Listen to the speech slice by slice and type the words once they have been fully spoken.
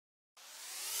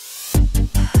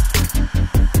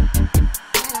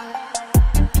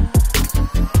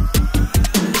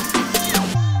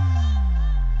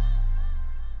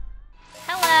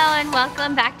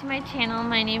channel.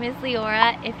 My name is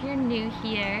Leora if you're new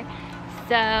here.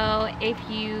 So if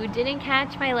you didn't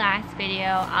catch my last video,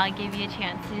 I'll give you a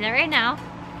chance to do that right now.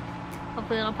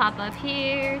 Hopefully it'll pop up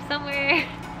here somewhere.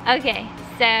 Okay,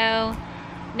 so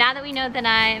now that we know that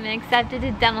I'm accepted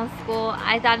to dental school,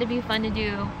 I thought it'd be fun to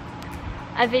do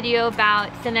a video about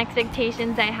some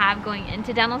expectations I have going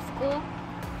into dental school,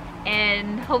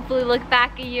 and hopefully look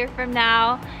back a year from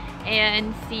now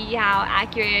and see how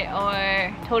accurate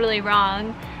or totally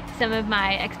wrong some of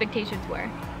my expectations were.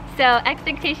 So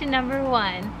expectation number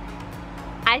one,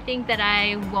 I think that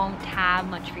I won't have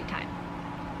much free time.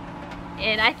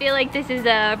 And I feel like this is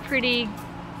a pretty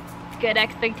good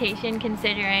expectation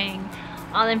considering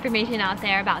all the information out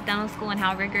there about dental school and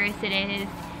how rigorous it is.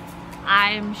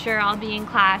 I'm sure I'll be in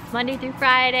class Monday through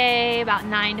Friday, about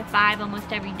 9 to 5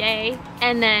 almost every day,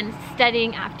 and then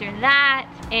studying after that,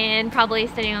 and probably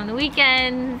studying on the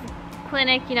weekends,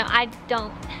 clinic. You know, I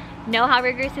don't know how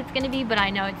rigorous it's going to be, but I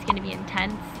know it's going to be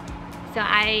intense. So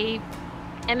I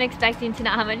am expecting to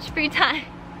not have much free time.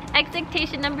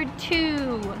 Expectation number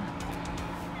two,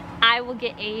 I will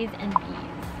get A's and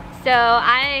B's. So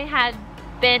I had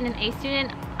been an A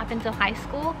student up until high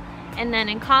school, and then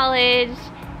in college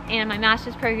and my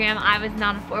master's program, I was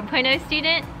not a 4.0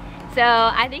 student. So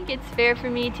I think it's fair for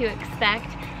me to expect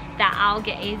that I'll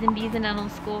get A's and B's in dental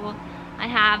school. I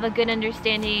have a good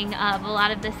understanding of a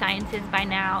lot of the sciences by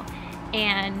now,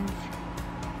 and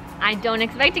I don't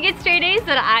expect to get straight A's,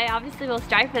 but I obviously will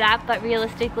strive for that. But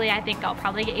realistically, I think I'll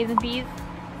probably get A's and B's.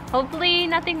 Hopefully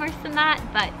nothing worse than that,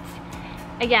 but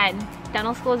again,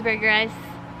 dental school is rigorous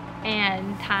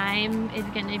and time is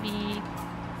gonna be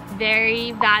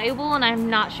very valuable, and I'm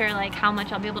not sure like how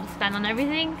much I'll be able to spend on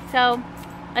everything. So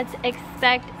let's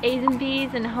expect A's and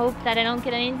B's and hope that I don't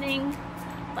get anything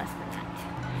less than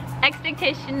that.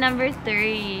 Expectation number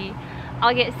three,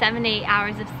 I'll get 7 to 8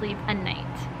 hours of sleep a night.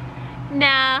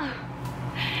 Now,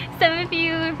 some of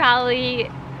you are probably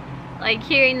like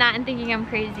hearing that and thinking I'm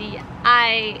crazy.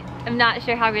 I am not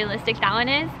sure how realistic that one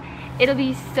is. It'll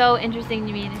be so interesting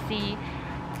to me to see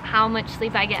how much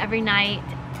sleep I get every night.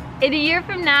 In a year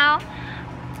from now,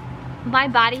 my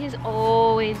body has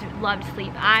always loved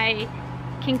sleep. I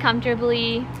can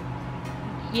comfortably,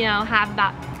 you know, have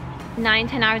about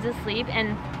 9-10 hours of sleep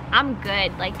and I'm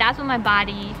good. Like, that's what my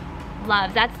body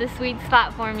loves. That's the sweet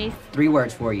spot for me. 3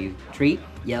 words for you: treat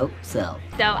yourself.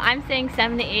 So I'm saying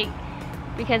 7 to 8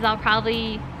 because I'll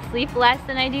probably sleep less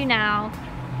than I do now.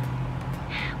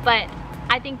 But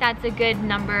I think that's a good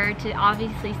number to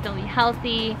obviously still be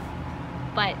healthy,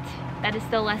 but that is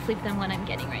still less sleep than what I'm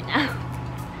getting right now.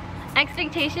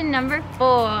 Expectation number 4,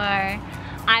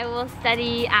 I will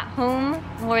study at home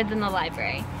more than the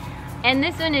library. And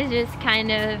this one is just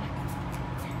kind of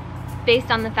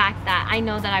based on the fact that I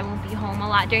know that I won't be home a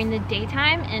lot during the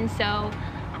daytime, and so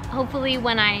hopefully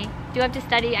when I do have to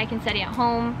study, I can study at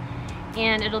home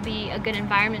and it'll be a good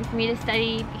environment for me to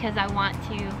study because I want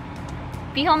to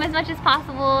be home as much as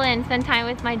possible and spend time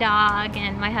with my dog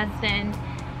and my husband.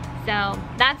 So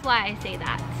that's why I say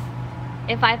that.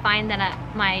 If I find that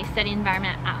my study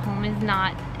environment at home is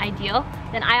not ideal,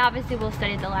 then I obviously will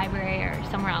study at the library or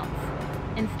somewhere else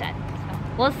instead.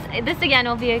 So this again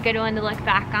will be a good one to look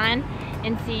back on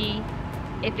and see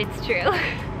if it's true.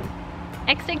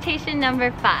 Expectation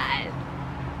number 5,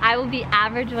 I will be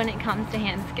average when it comes to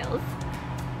hand skills.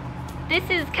 This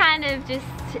is kind of just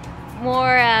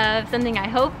more of something I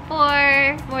hope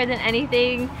for more than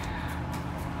anything.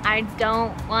 I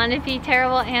don't want to be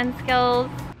terrible at hand skills.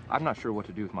 I'm not sure what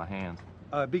to do with my hands.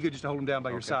 Be good just to hold them down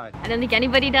by your side. I don't think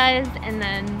anybody does, and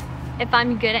then if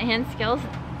I'm good at hand skills,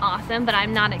 awesome, but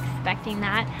I'm not expecting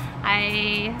that.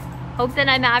 I hope that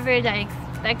I'm average. I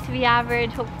expect to be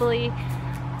average, hopefully.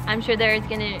 I'm sure there's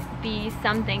gonna be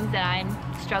some things that I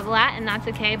struggle at, and that's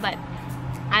okay, but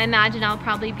I imagine I'll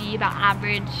probably be about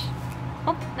average.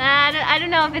 I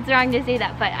don't know if it's wrong to say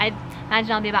that, but I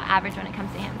imagine I'll be about average when it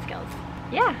comes to hand skills.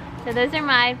 Yeah, so those are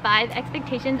my 5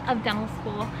 expectations of dental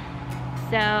school.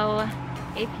 So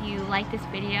if you like this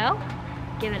video,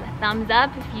 give it a thumbs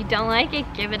up. If you don't like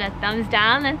it, give it a thumbs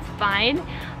down. That's fine.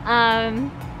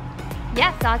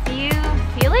 Yeah, so I'll see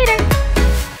you later.